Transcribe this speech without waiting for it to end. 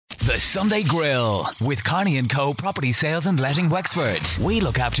The Sunday Grill with Carney & Co. Property Sales and Letting Wexford. We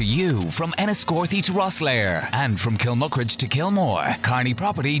look after you from Enniscorthy to Rosslare and from Kilmuckridge to Kilmore.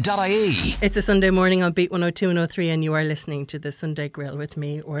 CarneyProperty.ie. It's a Sunday morning on Beat 102 and 103 and you are listening to The Sunday Grill with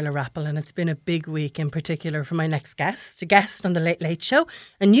me, Orla, and it's been a big week in particular for my next guest, a guest on The Late Late Show,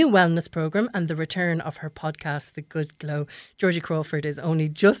 a new wellness programme and the return of her podcast, The Good Glow. Georgie Crawford is only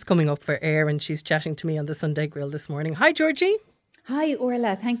just coming up for air and she's chatting to me on The Sunday Grill this morning. Hi, Georgie. Hi,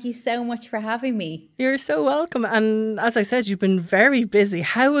 Orla. Thank you so much for having me. You're so welcome. And as I said, you've been very busy.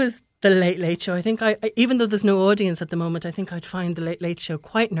 How was The Late Late Show? I think even though there's no audience at the moment, I think I'd find The Late Late Show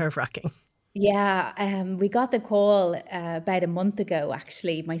quite nerve-wracking. Yeah, we got the call about a month ago,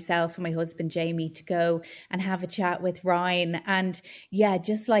 actually, myself and my husband, Jamie, to go and have a chat with Ryan. And yeah,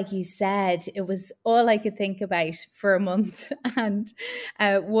 just like you said, it was all I could think about for a month and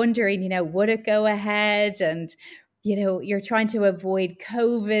wondering, would it go ahead? And you're trying to avoid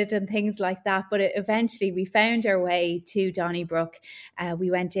COVID and things like that. But eventually we found our way to Donnybrook. We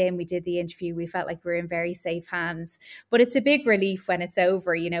went in, we did the interview. We felt like we were in very safe hands. But it's a big relief when it's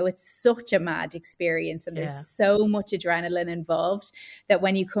over. It's such a mad experience and there's so much adrenaline involved that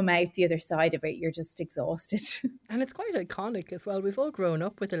when you come out the other side of it, you're just exhausted. And it's quite iconic as well. We've all grown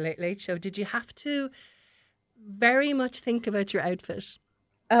up with The Late Late Show. Did you have to very much think about your outfit?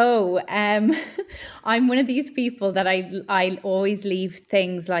 Oh, I'm one of these people that I always leave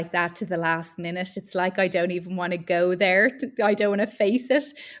things like that to the last minute. It's like I don't even want to go there. I don't want to face it.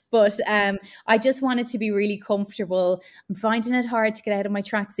 But I just want it to be really comfortable. I'm finding it hard to get out of my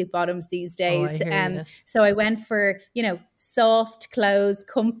tracksuit bottoms these days. So I went for, soft clothes,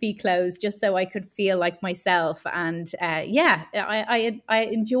 comfy clothes, just so I could feel like myself. And I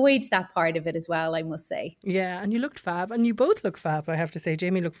enjoyed that part of it as well, I must say. Yeah, and you looked fab. And you both look fab, I have to say.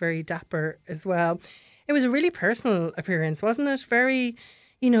 Jamie looked very dapper as well. It was a really personal appearance, wasn't it? Very,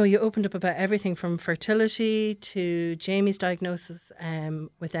 you opened up about everything from fertility to Jamie's diagnosis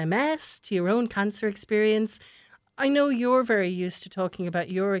with MS to your own cancer experience. I know you're very used to talking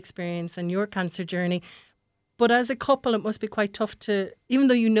about your experience and your cancer journey, but as a couple, it must be quite tough to, even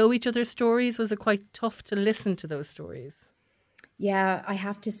though you know each other's stories, was it quite tough to listen to those stories? Yeah, I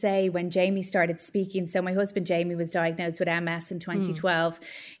have to say when Jamie started speaking, so my husband Jamie was diagnosed with MS in 2012.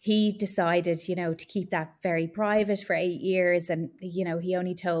 He decided, to keep that very private for 8 years. And, he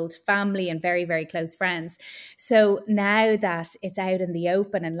only told family and very, very close friends. So now that it's out in the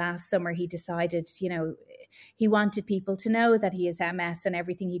open and last summer he decided, he wanted people to know that he has MS and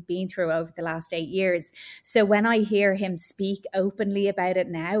everything he'd been through over the last 8 years. So when I hear him speak openly about it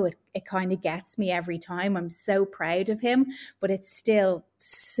now, it kind of gets me every time. I'm so proud of him, but it's still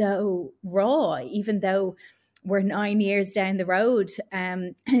so raw, even though we're 9 years down the road.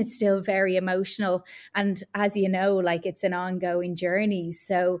 It's still very emotional. And as you know, it's an ongoing journey.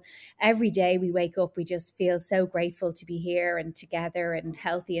 So every day we wake up, we just feel so grateful to be here and together and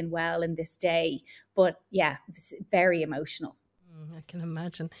healthy and well in this day. But yeah, it's very emotional. I can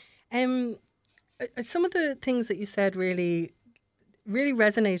imagine. Some of the things that you said really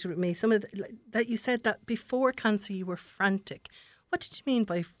resonated with me. Some of that you said that before cancer you were frantic. What did you mean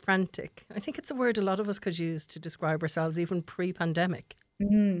by frantic? I think it's a word a lot of us could use to describe ourselves even pre-pandemic.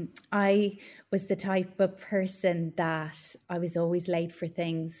 I was the type of person that I was always late for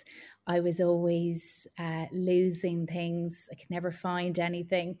things. I was always losing things. I could never find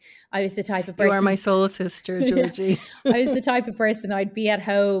anything. I was the type of person... You are my soul sister, Georgie. Yeah. I was the type of person, I'd be at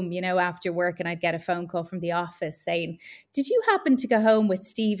home, after work and I'd get a phone call from the office saying, did you happen to go home with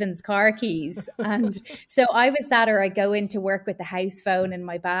Stephen's car keys? And so I was that, or I'd go into work with the house phone in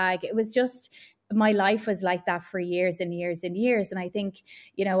my bag. It was just... my life was like that for years and years and years. And I think,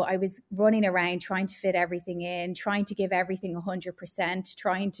 I was running around trying to fit everything in, trying to give everything 100%,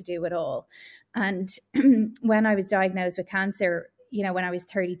 trying to do it all. And when I was diagnosed with cancer, when I was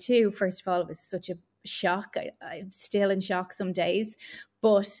 32, first of all, it was such a shock. I'm still in shock some days.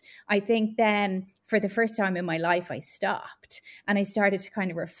 But I think then for the first time in my life, I stopped and I started to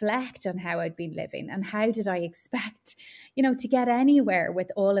kind of reflect on how I'd been living and how did I expect, to get anywhere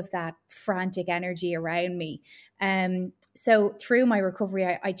with all of that frantic energy around me. So through my recovery,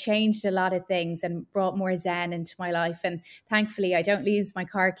 I changed a lot of things and brought more zen into my life. And thankfully, I don't lose my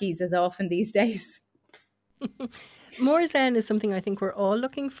car keys as often these days. More zen is something I think we're all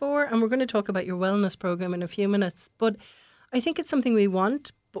looking for. And we're going to talk about your wellness program in a few minutes. But I think it's something we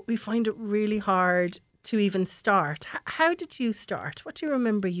want, but we find it really hard to even start. How did you start? What do you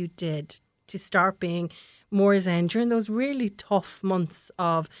remember you did to start being more zen during those really tough months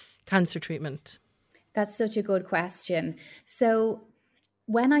of cancer treatment? That's such a good question. So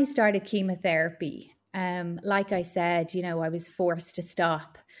when I started chemotherapy, like I said, I was forced to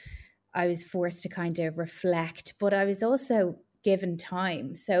stop. I was forced to kind of reflect, but I was also given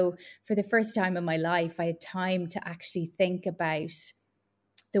time. So for the first time in my life, I had time to actually think about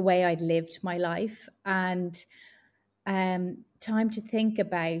the way I'd lived my life, and time to think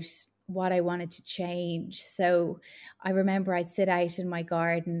about what I wanted to change. So I remember I'd sit out in my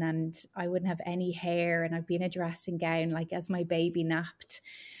garden and I wouldn't have any hair and I'd be in a dressing gown, like as my baby napped.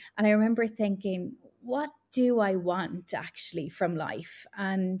 And I remember thinking, what do I want actually from life?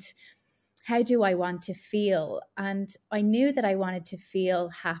 And how do I want to feel? And I knew that I wanted to feel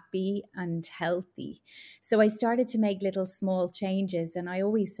happy and healthy. So I started to make little small changes. And I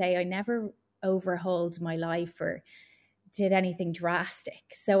always say I never overhauled my life or did anything drastic.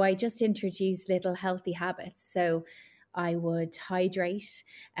 So I just introduced little healthy habits. So I would hydrate,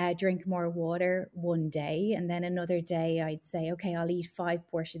 drink more water one day. And then another day I'd say, okay, I'll eat 5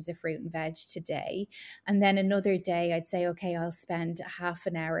 portions of fruit and veg today. And then another day I'd say, okay, I'll spend half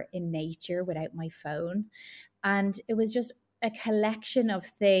an hour in nature without my phone. And it was just a collection of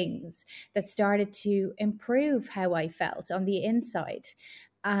things that started to improve how I felt on the inside.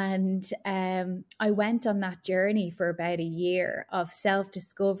 And I went on that journey for about a year of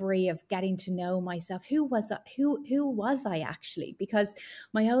self-discovery, of getting to know myself. Who was I, who was I actually? Because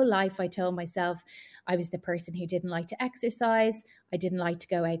my whole life I told myself I was the person who didn't like to exercise. I didn't like to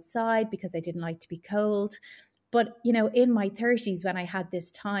go outside because I didn't like to be cold. But, you know, in my 30s, when I had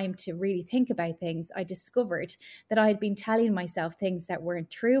this time to really think about things, I discovered that I had been telling myself things that weren't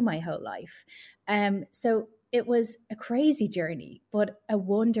true my whole life. So it was a crazy journey, but a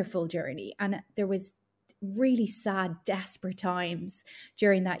wonderful journey. And there was really sad, desperate times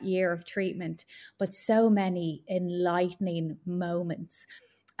during that year of treatment, but so many enlightening moments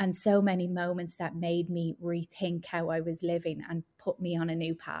and so many moments that made me rethink how I was living and put me on a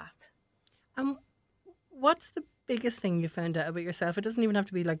new path. What's the biggest thing you found out about yourself? It doesn't even have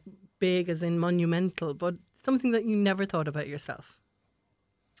to be like big as in monumental, but something that you never thought about yourself.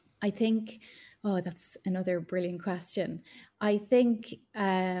 I think, oh, that's another brilliant question. I think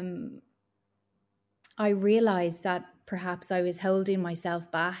I realized that perhaps I was holding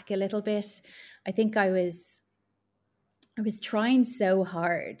myself back a little bit. I think I was trying so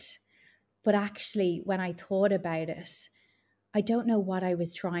hard, but actually when I thought about it, I don't know what I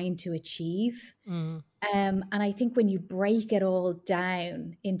was trying to achieve. And I think when you break it all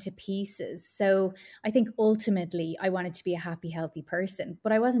down into pieces, so I think ultimately I wanted to be a happy, healthy person,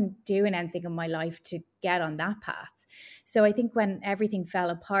 but I wasn't doing anything in my life to get on that path. So I think when everything fell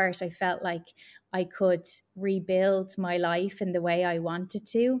apart, I felt like I could rebuild my life in the way I wanted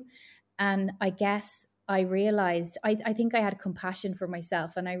to. And I guess I realized, I think I had compassion for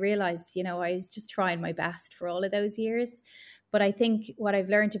myself, and I realized, you know, I was just trying my best for all of those years. But I think what I've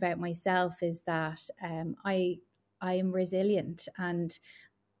learned about myself is that I am resilient, and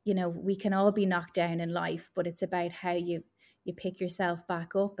you know, we can all be knocked down in life, but it's about how you pick yourself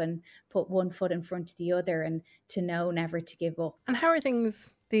back up and put one foot in front of the other, and to know never to give up. And how are things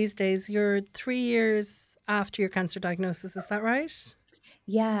these days? You're 3 years after your cancer diagnosis, is that right?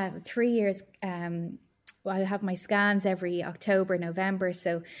 Yeah, 3 years. I have my scans every October, November.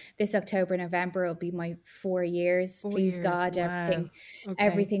 So this October, November will be my 4 years. 4 Please years, God, wow. Okay.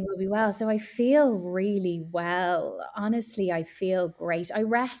 everything will be well. So I feel really well. Honestly, I feel great. I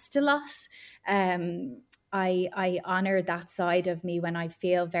rest a lot. I honor that side of me. When I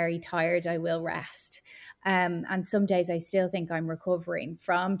feel very tired, I will rest. And some days I still think I'm recovering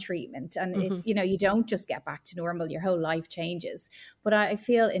from treatment. And it's, you know, you don't just get back to normal, your whole life changes. But I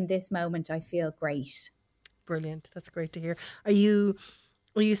feel in this moment, I feel great. Brilliant. That's great to hear. Are you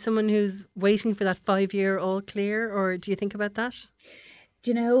someone who's waiting for that 5-year all clear, or do you think about that?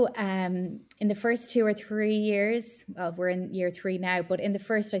 Do you know, in the first 2 or 3 years, well, we're in year 3 now, but in the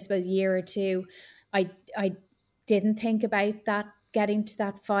first, I suppose, year or two, I didn't think about that, getting to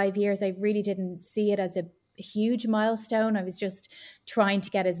that 5 years. I really didn't see it as a huge milestone. I was just trying to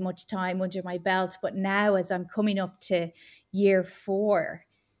get as much time under my belt. But now, as I'm coming up to year 4,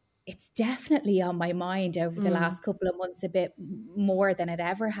 it's definitely on my mind over the last couple of months, a bit more than it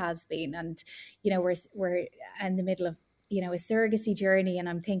ever has been. And, you know, we're in the middle of, you know, a surrogacy journey, and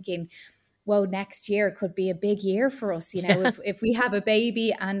I'm thinking, whoa, next year could be a big year for us. You know, if we have a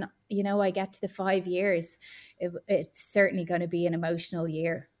baby and, you know, I get to the 5 years, it's certainly going to be an emotional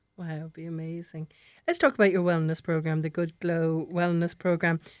year. Wow, it'd be amazing. Let's talk about your wellness program, the Good Glow Wellness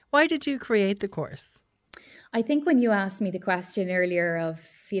Program. Why did you create the course? I think when you asked me the question earlier of,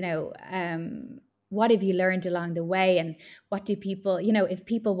 you know, what have you learned along the way, and what do people, you know, if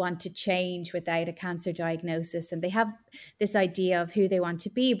people want to change without a cancer diagnosis and they have this idea of who they want to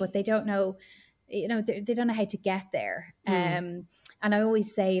be, but they don't know, you know, they don't know how to get there. And I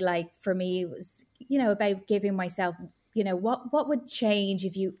always say, like, for me, it was, about giving myself, what would change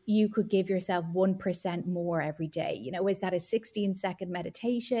if you could give yourself 1% more every day? Is that a 16-second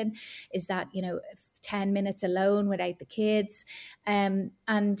meditation? Is that, 10 minutes alone without the kids? And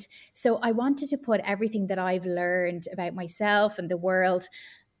so I wanted to put everything that I've learned about myself and the world,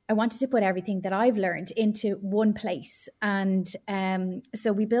 I wanted to put everything that I've learned into one place. And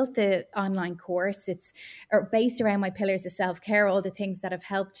so we built the online course. It's based around my pillars of self-care, all the things that have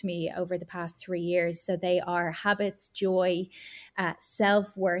helped me over the past 3 years. So they are habits, joy,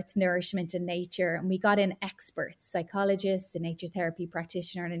 self-worth, nourishment, and nature. And we got in experts, psychologists, a nature therapy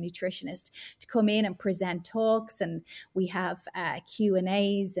practitioner, and a nutritionist to come in and present talks. And we have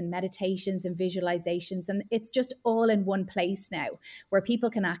Q&As and meditations and visualizations. And it's just all in one place now, where people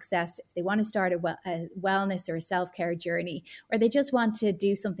can access if they want to start a wellness or a self-care journey, or they just want to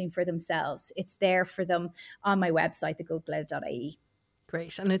do something for themselves. It's there for them on my website, thegoodglow.ie.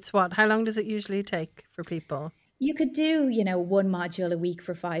 Great. And it's how long does it usually take for people? You could do, one module a week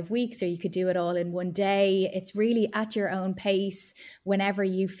for 5 weeks, or you could do it all in one day. It's really at your own pace. Whenever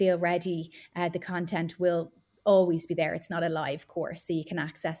you feel ready, the content will always be there. It's not a live course, so you can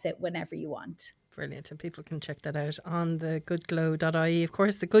access it whenever you want. Brilliant. And people can check that out on the goodglow.ie. Of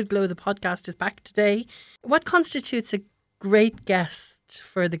course, the Good Glow, the podcast, is back today. What constitutes a great guest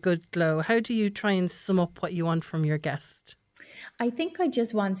for the Good Glow? How do you try and sum up what you want from your guest? I think I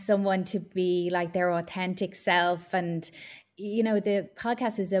just want someone to be like their authentic self. And, the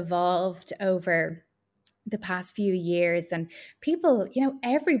podcast has evolved over the past few years, and people,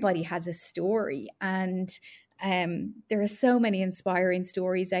 everybody has a story, and there are so many inspiring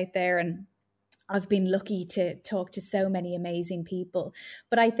stories out there, and I've been lucky to talk to so many amazing people.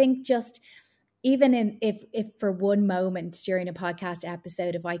 But I think just even if for one moment during a podcast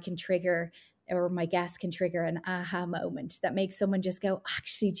episode, if I can trigger, or my guest can trigger an aha moment that makes someone just go,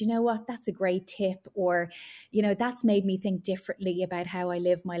 actually, do you know what? That's a great tip. Or, that's made me think differently about how I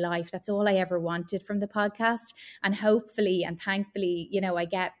live my life. That's all I ever wanted from the podcast. And hopefully and thankfully,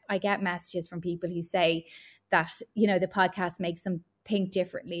 I get messages from people who say that, the podcast makes them think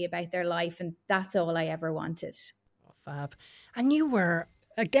differently about their life. And that's all I ever wanted. Oh, fab. And you were,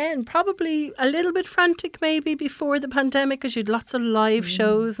 again, probably a little bit frantic maybe before the pandemic, because you had lots of live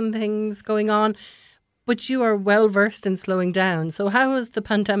shows and things going on, but you are well versed in slowing down. So how was the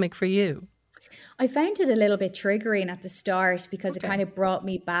pandemic for you? I found it a little bit triggering at the start, because it kind of brought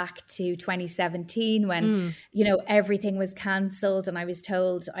me back to 2017 when, everything was cancelled, and I was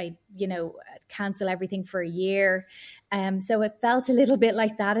told I cancel everything for a year. So it felt a little bit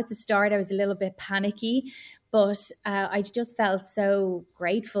like that at the start. I was a little bit panicky, but I just felt so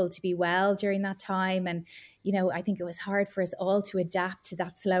grateful to be well during that time. And, I think it was hard for us all to adapt to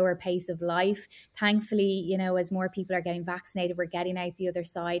that slower pace of life. Thankfully, as more people are getting vaccinated, we're getting out the other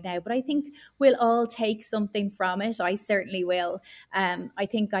side now. But I think we'll all take something from it. I certainly will. I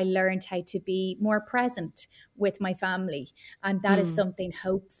think I learned how to be more present with my family. And that is something,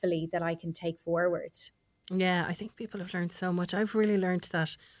 hopefully, that I can take forward. Yeah, I think people have learned so much. I've really learned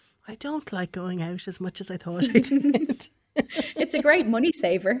that I don't like going out as much as I thought I did. It's a great money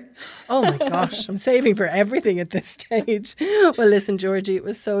saver. Oh my gosh, I'm saving for everything at this stage. Well, listen, Georgie, it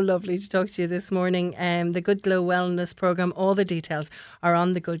was so lovely to talk to you this morning. The Good Glow Wellness Programme, all the details are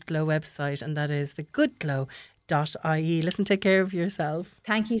on the Good Glow website, and that is thegoodglow.ie. Listen, take care of yourself.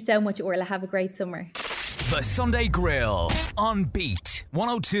 Thank you so much, Orla. Have a great summer. The Sunday Grill on Beat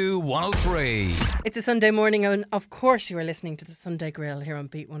 102 103. It's a Sunday morning, and of course you are listening to the Sunday Grill here on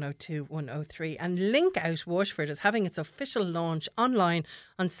Beat 102 103. And Link Out Waterford is having its official launch online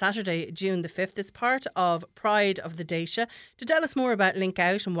on Saturday, June the 5th. It's part of Pride of the Dacia. To tell us more about Link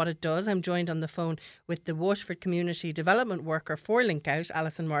Out and what it does, I'm joined on the phone with the Waterford Community Development Worker for Link Out,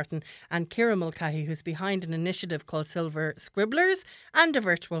 Alison Martin, and Ciara Mulcahy, who's behind an initiative called Silver Scribblers and a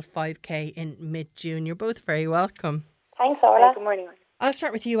virtual 5K in mid-June. You're both very welcome. Thanks, Orla. Good morning. I'll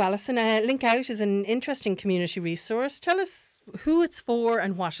start with you, Alison. Link Out is an interesting community resource. Tell us who it's for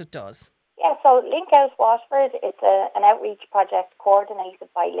and what it does. Yeah, so Link Out Waterford, it's an outreach project coordinated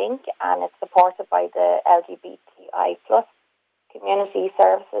by Link, and it's supported by the LGBTI plus Community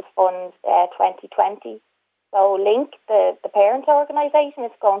Services Fund 2020. So Link, the parent organisation,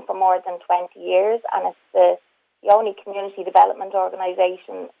 it's going for more than 20 years, and it's the only community development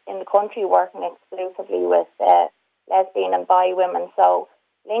organisation in the country working exclusively with lesbian and bi women. So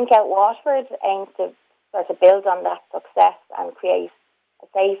Link Out Waterford aims to sort of build on that success and create a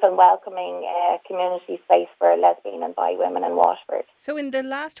safe and welcoming community space for lesbian and bi women in Waterford. So in the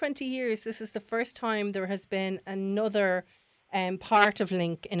last 20 years, this is the first time there has been another part of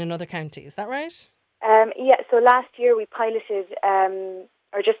Link in another county. Is that right? So last year we piloted,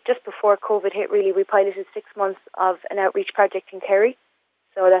 or just before COVID hit really, we piloted 6 months of an outreach project in Kerry.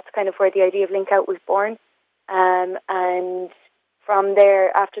 So that's kind of where the idea of Link Out was born. And from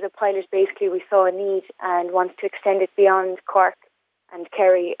there, after the pilot, basically we saw a need and wanted to extend it beyond Cork and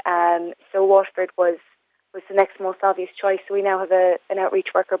Kerry. So Waterford was the next most obvious choice. So we now have an outreach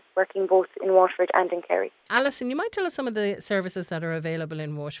worker working both in Waterford and in Kerry. Alison, you might tell us some of the services that are available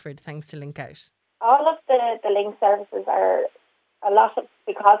in Waterford thanks to Link Out. All of the Link services are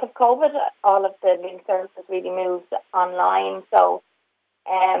because of COVID, all of the Link services really moved online. So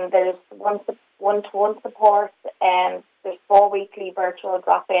there's one-to-one support, there's 4 weekly virtual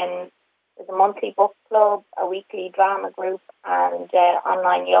drop-ins, there's a monthly book club, a weekly drama group, and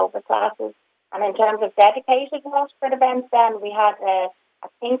online yoga classes. And in terms of dedicated Waterford events, then we had a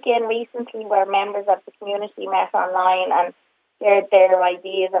think-in recently where members of the community met online and shared their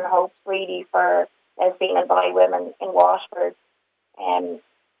ideas and hopes really for lesbian and bi women in Waterford, I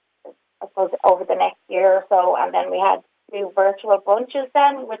suppose over the next year or so. And then we had 2 virtual bunches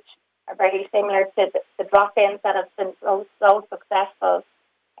then, which are very similar to the drop-ins that have been so successful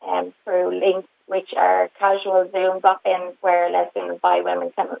through Link, which are casual Zoom drop-ins where lesbian and bi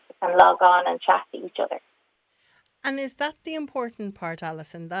women can log on and chat to each other. And is that the important part,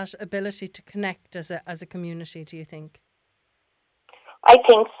 Alison, that ability to connect as a community, do you think? I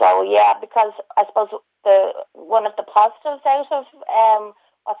think so, yeah, because I suppose one of the positives out of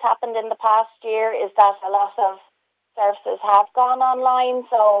what's happened in the past year is that a lot of services have gone online.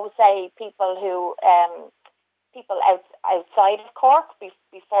 So, say people outside of Cork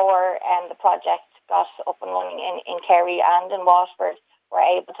before the project got up and running in Kerry and in Waterford were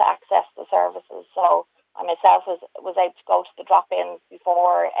able to access the services. So, I myself was able to go to the drop-ins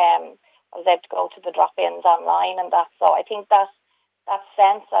before I was able to go to the drop-ins online and that. So, I think that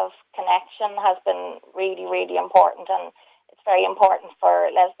sense of connection has been really, really important, and it's very important for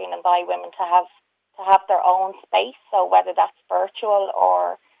lesbian and bi women to have their own space. So whether that's virtual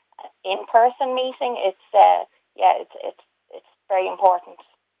or in-person meeting, it's very important.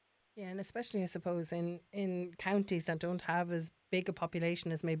 Yeah, and especially I suppose in counties that don't have as big a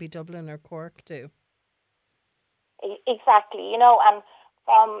population as maybe Dublin or Cork do. Exactly, and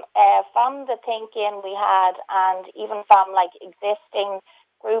from the think-in we had, and even from like existing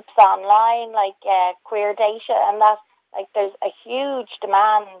groups online, like Queer Data and that, like there's a huge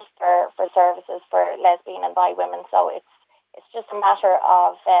demand for services for lesbian and bi women. So it's just a matter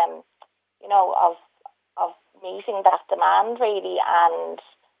of of meeting that demand really and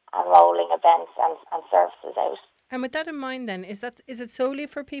rolling events and services out. And with that in mind then, is it solely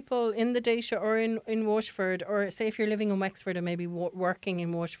for people in the Data or in Waterford, or say if you're living in Wexford and maybe working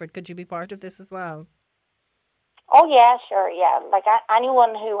in Waterford, could you be part of this as well? Oh yeah, sure, yeah. Like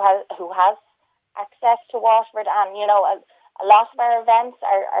anyone who has access to Waterford, and a lot of our events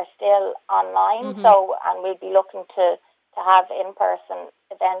are still online. Mm-hmm. So, and we'll be looking to have in-person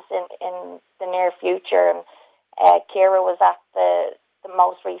events in the near future. And Ciara was at the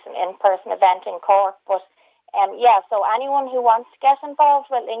most recent in-person event in Cork, but. So anyone who wants to get involved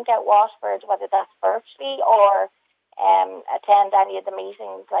with Link Out Waterford, whether that's virtually or attend any of the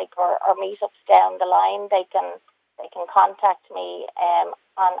meetings, or meetups down the line, they can contact me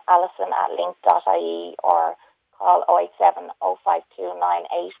on alison@link.ie or call 087 052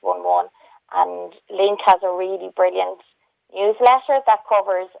 9811. And Link has a really brilliant newsletter that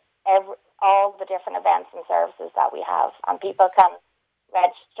covers all the different events and services that we have, and people can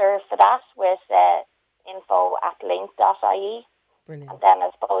register for that with info@link.ie. Brilliant. And then I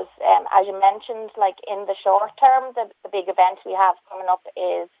suppose, as you mentioned, like in the short term, the big event we have coming up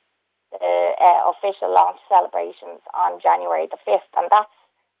is the official launch celebrations on January the 5th, and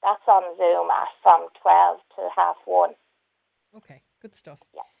that's on Zoom from 12 to 1:30. Okay, good stuff.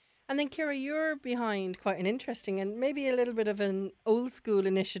 Yeah. And then, Ciara, you're behind quite an interesting and maybe a little bit of an old school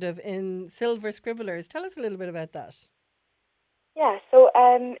initiative in Silver Scribblers. Tell us a little bit about that. Yeah, so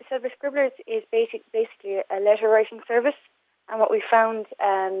Silver Scribblers is basically a letter writing service, and what we found,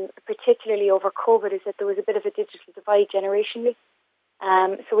 particularly over COVID, is that there was a bit of a digital divide generationally.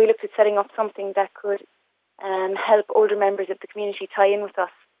 So we looked at setting up something that could help older members of the community tie in with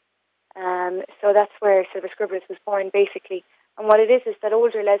us. So that's where Silver Scribblers was born, basically. And what it is that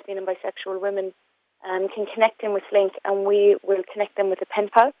older lesbian and bisexual women can connect in with Link, and we will connect them with a pen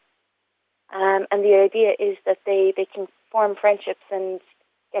pal. And the idea is that they can form friendships and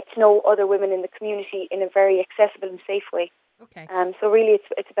get to know other women in the community in a very accessible and safe way. Okay. So really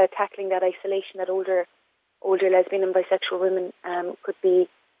it's about tackling that isolation that older lesbian and bisexual women could be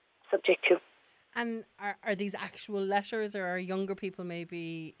subject to. And are these actual letters, or are younger people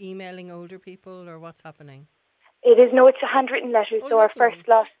maybe emailing older people, or what's happening? It is, no, it's handwritten letters. Oh, so lovely. our first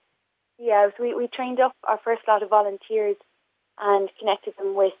lot, so we trained up our first lot of volunteers and connected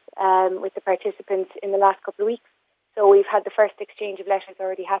them with the participants in the last couple of weeks. So we've had the first exchange of letters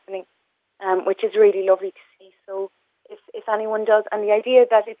already happening, which is really lovely to see. So if anyone does, and the idea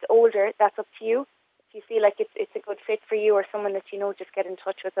that it's older, that's up to you. If you feel like it's a good fit for you or someone that you know, just get in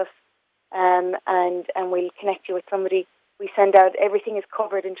touch with us, and we'll connect you with somebody. We send out, everything is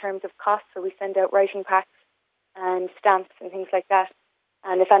covered in terms of cost, so we send out writing packs and stamps and things like that.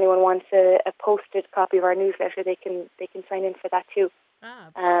 And if anyone wants a posted copy of our newsletter, they can sign in for that too.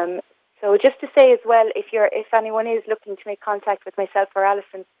 So just to say as well, if anyone is looking to make contact with myself or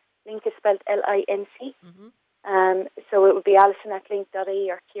Alison, Link is spelled Linc. So it would be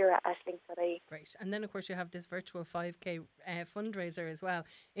alison@link.ie or Ciara@link.ie. Great. And then, of course, you have this virtual 5K fundraiser as well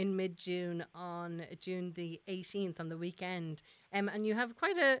in mid-June on June the 18th on the weekend. And you have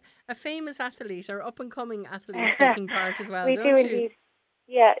quite a famous athlete or up-and-coming athlete taking part as well, we don't do you? Indeed.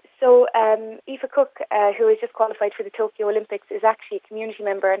 Yeah, so Aoife Cook, who has just qualified for the Tokyo Olympics, is actually a community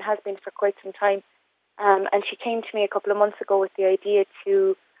member and has been for quite some time. And she came to me a couple of months ago with the idea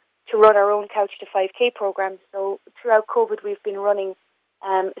to run our own Couch to 5K program. So throughout COVID, we've been running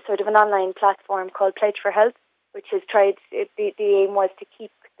sort of an online platform called Pledge for Health, which has the aim was to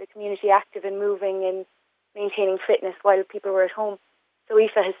keep the community active and moving and maintaining fitness while people were at home. So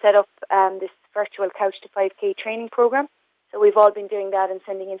Aoife has set up this virtual Couch to 5K training program. So we've all been doing that and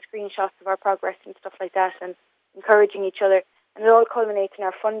sending in screenshots of our progress and stuff like that and encouraging each other. And it all culminates in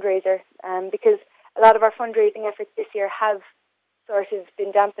our fundraiser because a lot of our fundraising efforts this year have sort of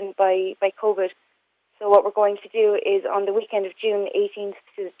been dampened by COVID. So what we're going to do is on the weekend of June 18th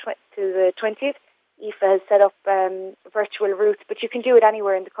to the 20th, Aoife has set up virtual routes, but you can do it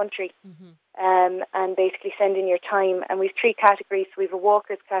anywhere in the country and basically send in your time. And we've 3 categories. So we have a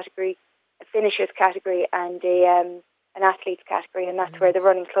walkers category, a finishers category, and an athletes category, and that's where the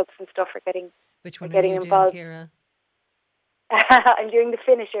running clubs and stuff are getting Which one getting are you involved. doing, Ciara? I'm doing the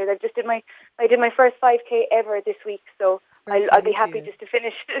finishers. I did my first 5K ever this week, so I'll be happy just to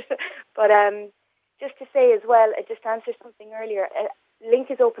finish it. But just to say as well, just to answer something earlier, Link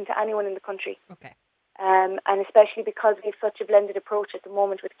is open to anyone in the country. Okay. And especially because we have such a blended approach at the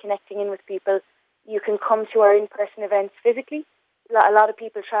moment with connecting in with people, you can come to our in-person events physically. A lot of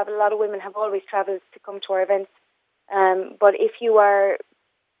people travel. A lot of women have always travelled to come to our events. But if you are,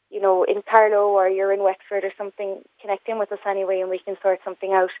 in Carlow or you're in Wexford or something, connect in with us anyway and we can sort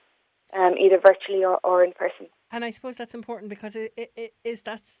something out, either virtually or in person. And I suppose that's important because it is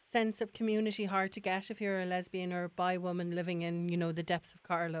that sense of community hard to get if you're a lesbian or bi woman living in, the depths of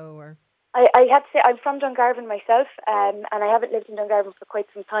Carlow or... I have to say, I'm from Dungarvan myself, and I haven't lived in Dungarvan for quite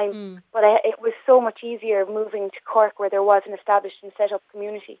some time, but it was so much easier moving to Cork where there was an established and set up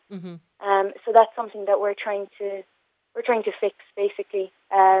community. So that's something that we're trying to fix, basically.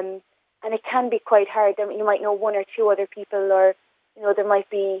 And it can be quite hard. I mean, you might know 1 or 2 other people, or there might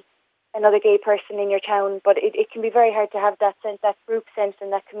be another gay person in your town, but it can be very hard to have that sense, that group sense,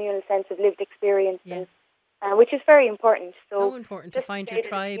 and that communal sense of lived experience. Yeah. Which is very important. So important to find your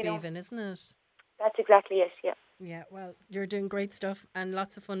tribe, even, isn't it? That's exactly it, yeah. Yeah, well, you're doing great stuff and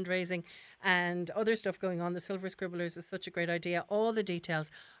lots of fundraising and other stuff going on. The Silver Scribblers is such a great idea. All the details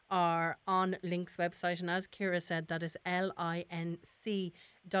are on Link's website. And as Ciara said, that is linc.ie,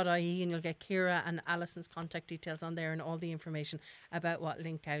 and you'll get Ciara and Alison's contact details on there and all the information about what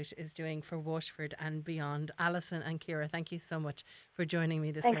Link Out is doing for Washford and beyond. Alison and Ciara, thank you so much for joining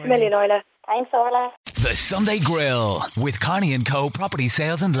me this morning. Thanks a million, Orla. Thanks, Orla. The Sunday Grill with Carney & Co. Property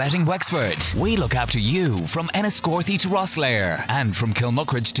Sales and Letting Wexford. We look after you from Enniscorthy to Rosslare and from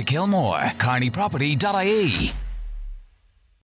Kilmuckridge to Kilmore. Carneyproperty.ie.